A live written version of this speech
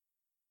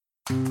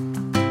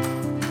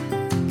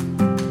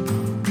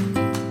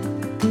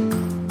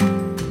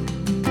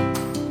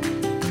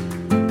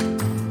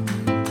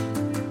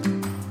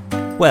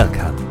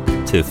Welcome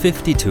to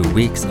 52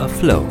 Weeks of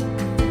Flow.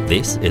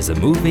 This is a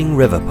Moving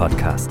River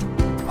podcast,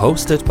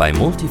 hosted by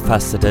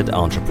multifaceted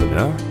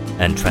entrepreneur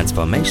and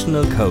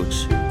transformational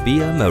coach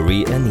Bia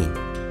Marie Anin.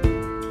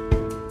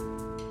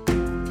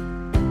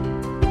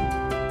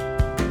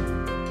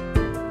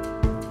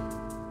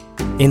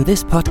 In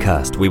this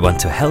podcast, we want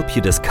to help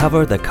you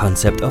discover the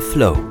concept of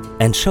flow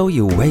and show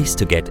you ways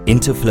to get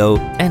into flow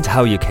and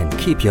how you can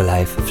keep your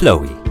life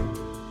flowy.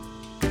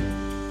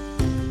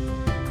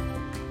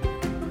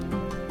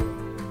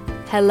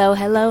 Hello,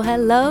 hello,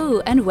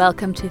 hello, and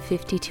welcome to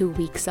 52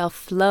 Weeks of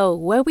Flow,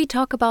 where we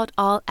talk about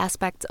all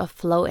aspects of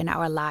flow in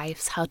our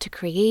lives, how to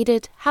create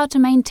it, how to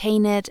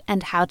maintain it,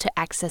 and how to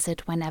access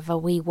it whenever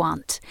we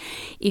want.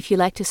 If you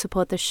like to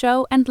support the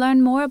show and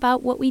learn more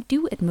about what we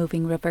do at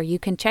Moving River, you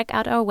can check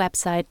out our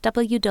website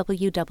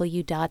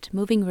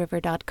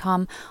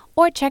www.movingriver.com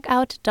or check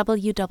out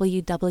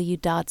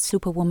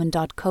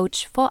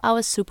www.superwoman.coach for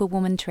our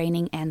Superwoman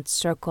training and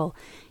circle.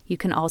 You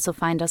can also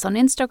find us on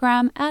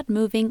Instagram at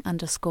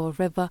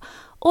moving_river,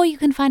 or you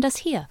can find us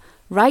here,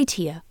 right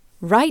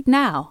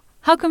now.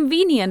 How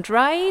convenient,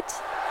 right?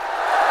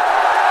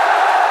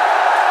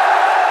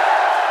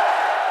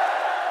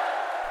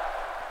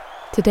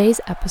 Today's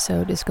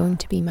episode is going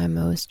to be my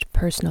most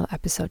personal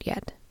episode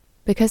yet,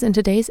 because in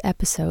today's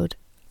episode,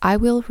 I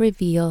will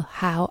reveal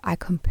how I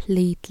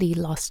completely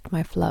lost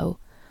my flow,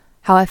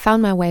 how I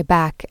found my way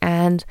back,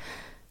 and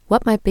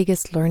what my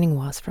biggest learning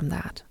was from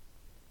that.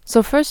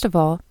 So first of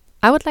all,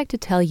 I would like to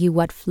tell you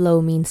what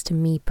flow means to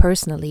me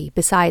personally,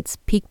 besides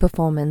peak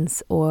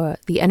performance or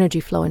the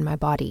energy flow in my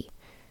body.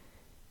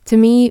 To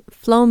me,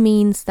 flow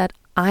means that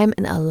I'm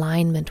in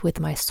alignment with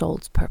my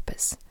soul's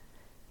purpose.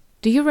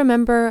 Do you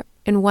remember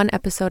in one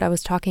episode I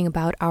was talking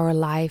about our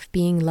life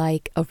being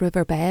like a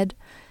riverbed,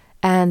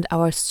 and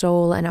our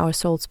soul and our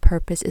soul's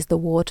purpose is the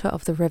water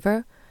of the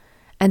river,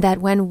 and that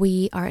when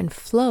we are in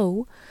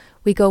flow,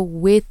 we go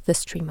with the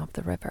stream of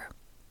the river.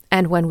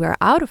 And when we're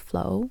out of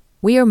flow,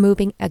 we are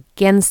moving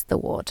against the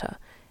water,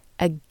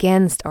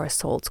 against our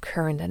soul's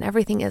current, and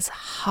everything is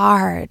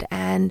hard,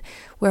 and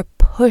we're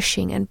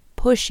pushing and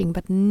pushing,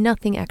 but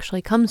nothing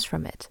actually comes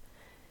from it.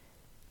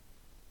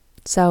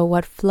 So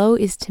what flow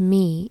is to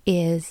me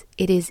is,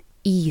 it is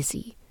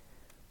easy.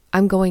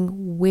 I'm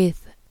going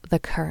with the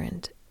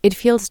current. It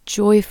feels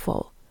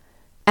joyful,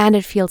 and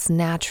it feels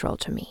natural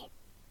to me.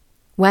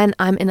 When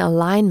I'm in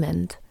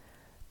alignment,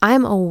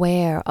 I'm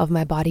aware of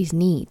my body's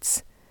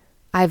needs.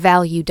 I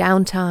value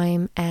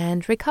downtime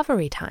and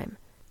recovery time.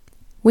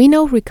 We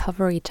know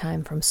recovery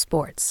time from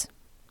sports.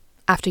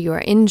 After you are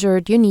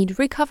injured, you need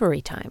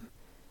recovery time.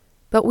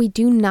 But we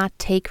do not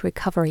take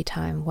recovery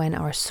time when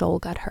our soul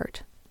got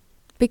hurt.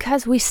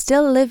 Because we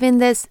still live in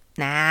this,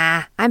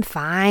 I'm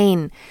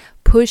fine,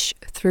 push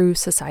through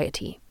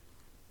society.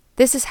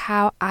 This is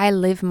how I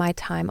live my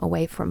time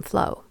away from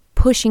flow.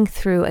 Pushing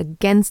through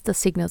against the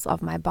signals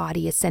of my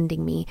body is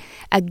sending me,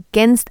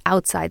 against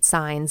outside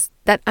signs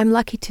that I'm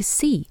lucky to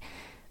see,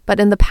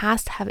 but in the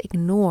past have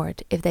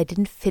ignored if they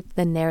didn't fit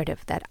the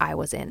narrative that I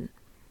was in.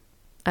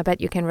 I bet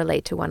you can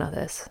relate to one of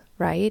this,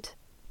 right?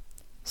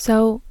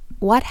 So,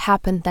 what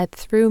happened that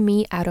threw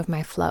me out of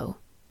my flow?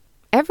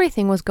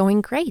 Everything was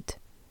going great.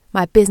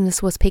 My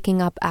business was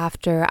picking up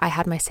after I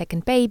had my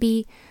second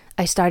baby.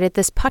 I started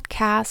this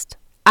podcast.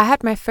 I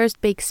had my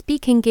first big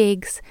speaking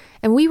gigs,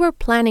 and we were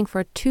planning for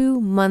a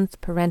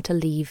 2-month parental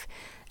leave,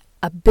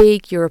 a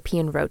big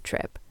European road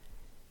trip.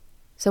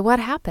 So what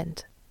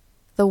happened?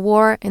 The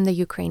war in the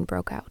Ukraine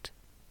broke out,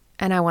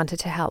 and I wanted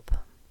to help.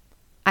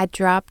 I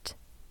dropped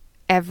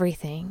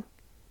everything.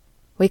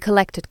 We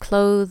collected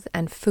clothes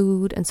and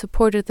food and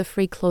supported the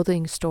free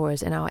clothing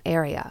stores in our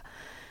area.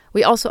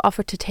 We also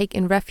offered to take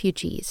in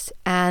refugees,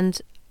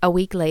 and a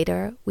week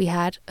later, we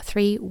had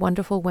 3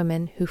 wonderful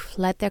women who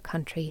fled their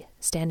country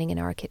standing in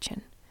our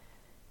kitchen.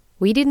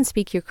 We didn't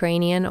speak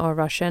Ukrainian or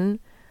Russian,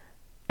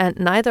 and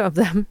neither of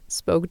them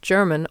spoke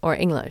German or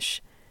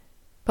English.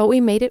 But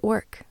we made it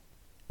work.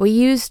 We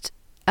used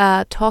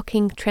a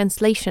talking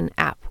translation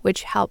app,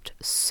 which helped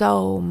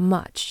so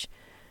much.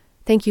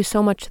 Thank you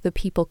so much to the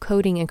people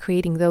coding and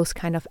creating those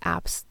kind of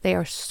apps. They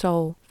are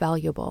so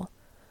valuable.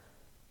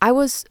 I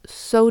was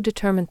so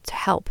determined to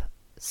help,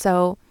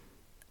 so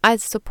I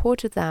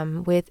supported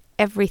them with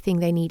everything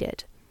they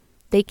needed.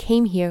 They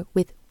came here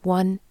with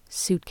 1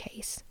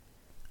 suitcase.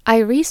 I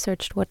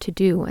researched what to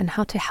do and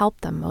how to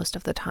help them most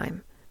of the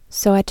time.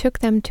 So I took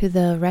them to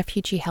the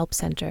Refugee Help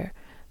Center,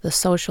 the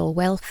social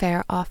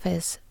welfare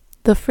office,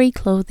 the free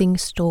clothing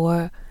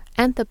store,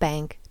 and the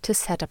bank to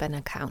set up an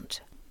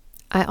account.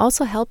 I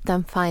also helped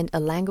them find a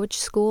language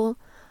school,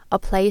 a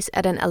place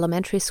at an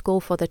elementary school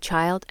for the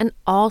child, and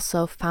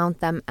also found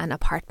them an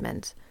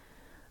apartment.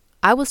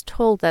 I was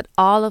told that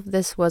all of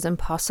this was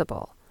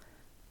impossible.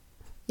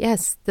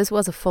 Yes, this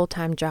was a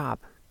full-time job,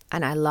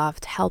 and I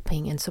loved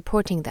helping and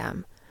supporting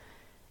them.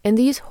 In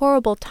these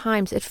horrible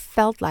times, it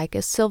felt like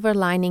a silver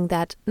lining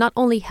that not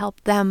only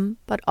helped them,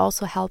 but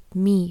also helped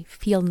me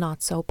feel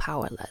not so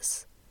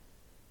powerless.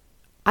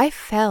 I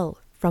fell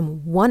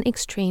from one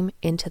extreme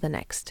into the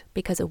next,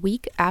 because a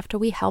week after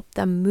we helped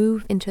them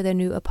move into their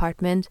new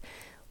apartment,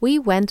 we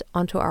went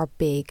onto our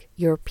big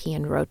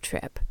European road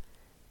trip.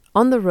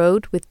 On the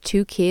road with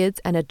 2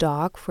 kids and a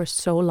dog for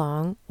so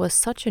long was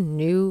such a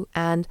new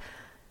and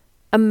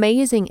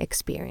amazing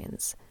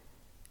experience.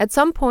 At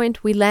some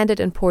point, we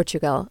landed in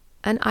Portugal,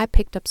 and I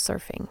picked up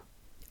surfing.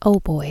 Oh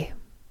boy,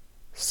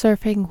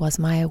 surfing was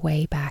my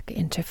way back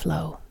into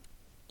flow.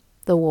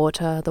 The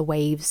water, the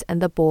waves,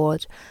 and the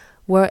board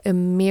were a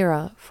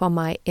mirror for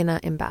my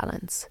inner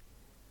imbalance.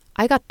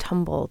 I got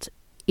tumbled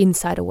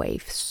inside a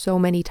wave so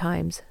many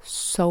times,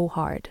 so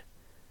hard.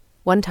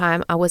 One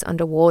time I was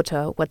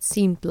underwater what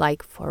seemed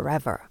like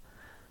forever.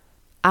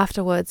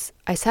 Afterwards,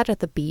 I sat at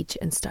the beach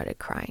and started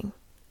crying,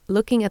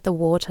 looking at the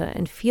water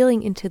and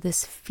feeling into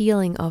this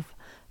feeling of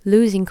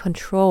losing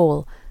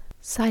control.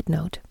 Side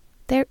note,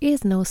 there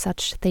is no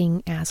such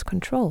thing as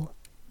control.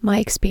 My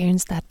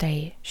experience that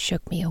day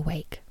shook me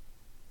awake.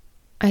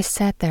 I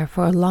sat there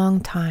for a long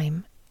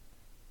time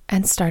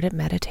and started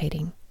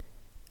meditating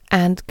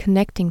and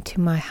connecting to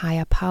my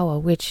higher power,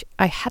 which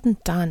I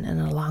hadn't done in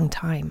a long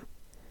time.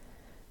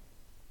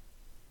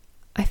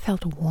 I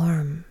felt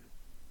warm,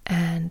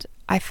 and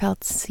I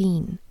felt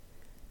seen,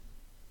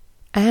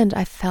 and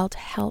I felt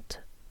held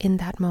in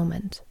that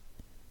moment.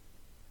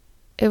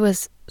 It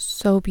was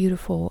so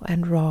beautiful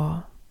and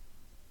raw.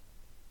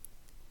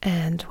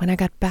 And when I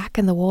got back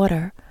in the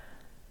water,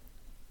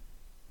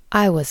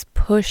 I was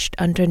pushed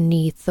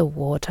underneath the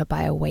water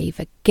by a wave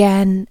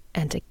again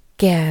and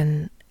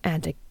again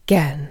and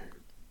again.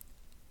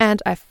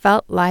 And I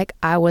felt like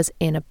I was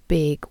in a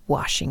big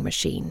washing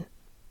machine.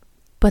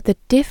 But the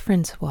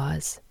difference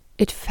was,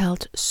 it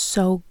felt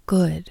so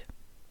good.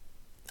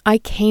 I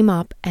came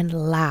up and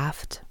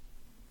laughed.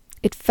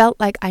 It felt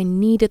like I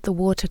needed the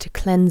water to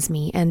cleanse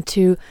me and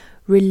to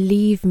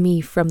relieve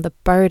me from the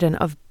burden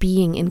of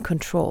being in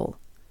control.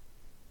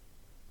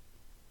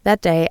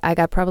 That day, I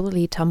got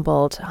probably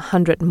tumbled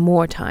 100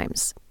 more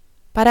times,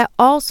 but I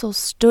also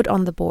stood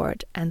on the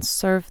board and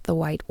surfed the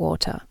white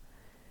water.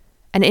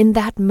 And in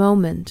that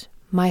moment,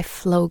 my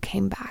flow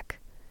came back.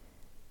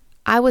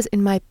 I was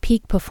in my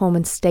peak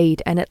performance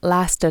state, and it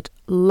lasted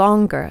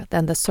longer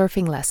than the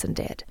surfing lesson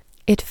did.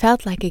 It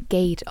felt like a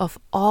gate of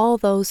all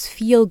those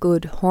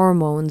feel-good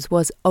hormones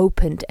was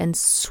opened and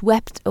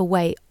swept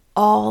away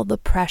all the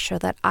pressure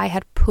that I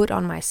had put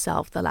on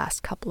myself the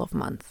last couple of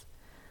months.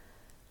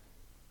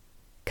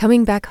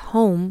 Coming back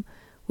home,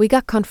 we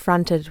got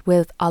confronted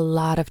with a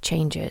lot of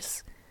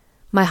changes.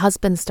 My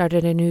husband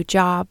started a new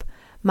job,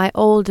 my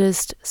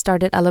oldest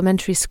started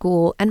elementary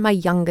school, and my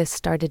youngest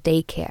started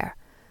daycare.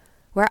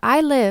 Where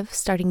I live,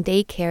 starting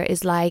daycare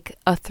is like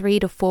a 3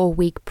 to 4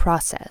 week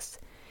process.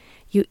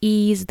 You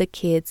ease the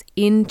kids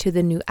into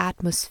the new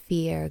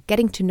atmosphere,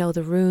 getting to know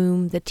the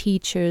room, the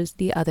teachers,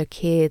 the other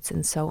kids,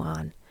 and so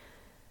on.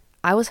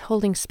 I was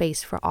holding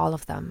space for all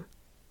of them.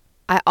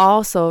 I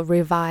also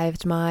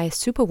revived my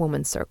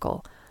Superwoman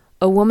Circle,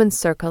 a woman's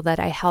circle that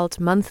I held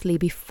monthly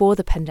before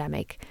the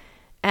pandemic.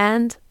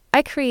 And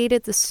I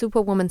created the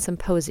Superwoman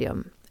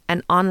Symposium,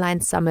 an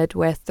online summit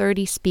where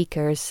 30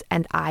 speakers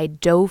and I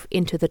dove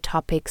into the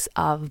topics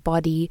of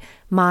body,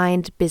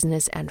 mind,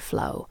 business, and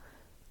flow.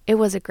 It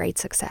was a great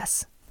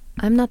success.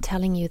 I'm not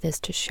telling you this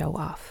to show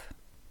off.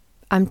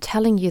 I'm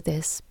telling you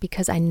this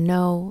because I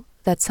know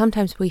that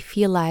sometimes we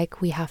feel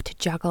like we have to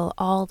juggle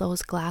all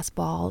those glass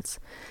balls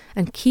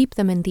and keep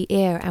them in the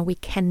air, and we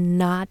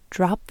cannot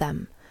drop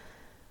them.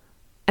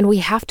 And we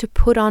have to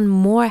put on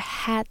more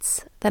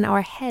hats than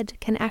our head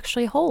can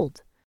actually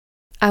hold.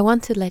 I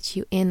want to let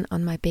you in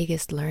on my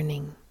biggest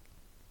learning,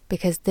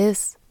 because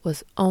this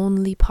was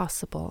only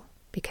possible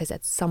because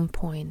at some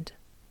point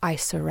I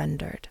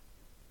surrendered.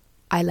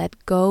 I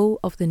let go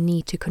of the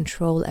need to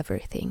control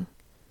everything.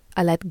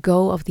 I let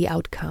go of the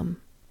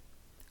outcome.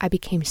 I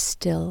became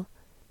still,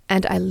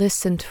 and I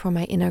listened for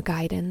my inner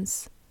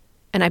guidance,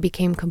 and I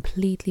became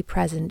completely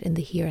present in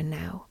the here and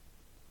now.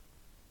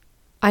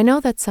 I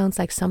know that sounds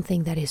like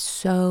something that is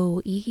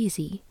so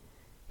easy,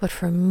 but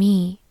for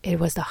me, it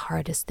was the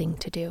hardest thing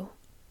to do.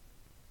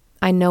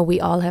 I know we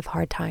all have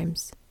hard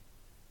times,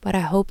 but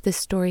I hope this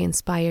story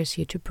inspires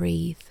you to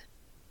breathe,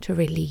 to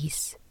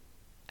release,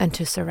 and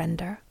to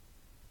surrender.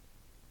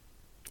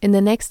 In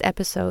the next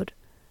episode,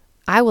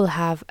 I will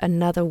have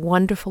another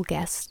wonderful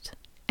guest,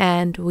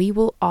 and we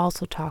will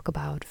also talk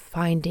about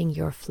finding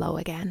your flow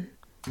again.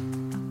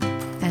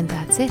 And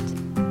that's it.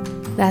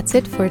 That's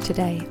it for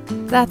today.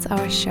 That's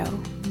our show.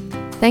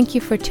 Thank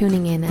you for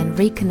tuning in and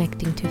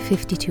reconnecting to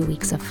 52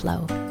 Weeks of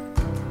Flow.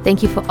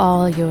 Thank you for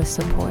all your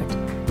support.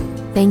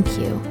 Thank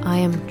you. I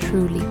am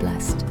truly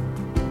blessed.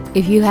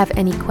 If you have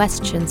any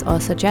questions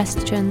or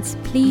suggestions,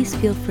 please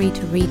feel free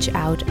to reach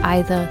out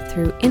either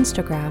through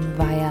Instagram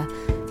via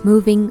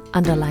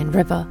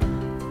moving_river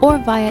or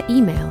via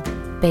email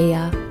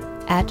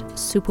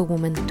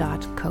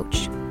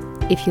bea@superwoman.coach.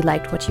 If you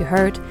liked what you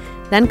heard,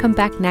 Then come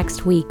back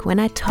next week when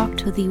I talk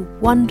to the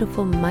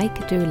wonderful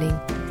Mike Dooling.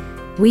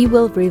 We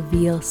will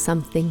reveal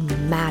something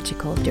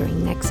magical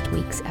during next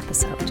week's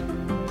episode.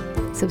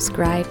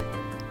 Subscribe,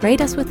 rate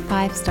us with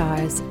 5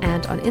 stars,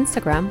 and on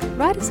Instagram,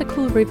 write us a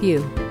cool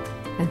review.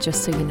 And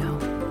just so you know,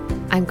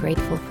 I'm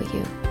grateful for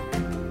you.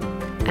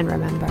 And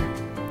remember,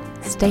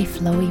 stay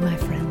flowy, my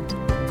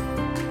friend.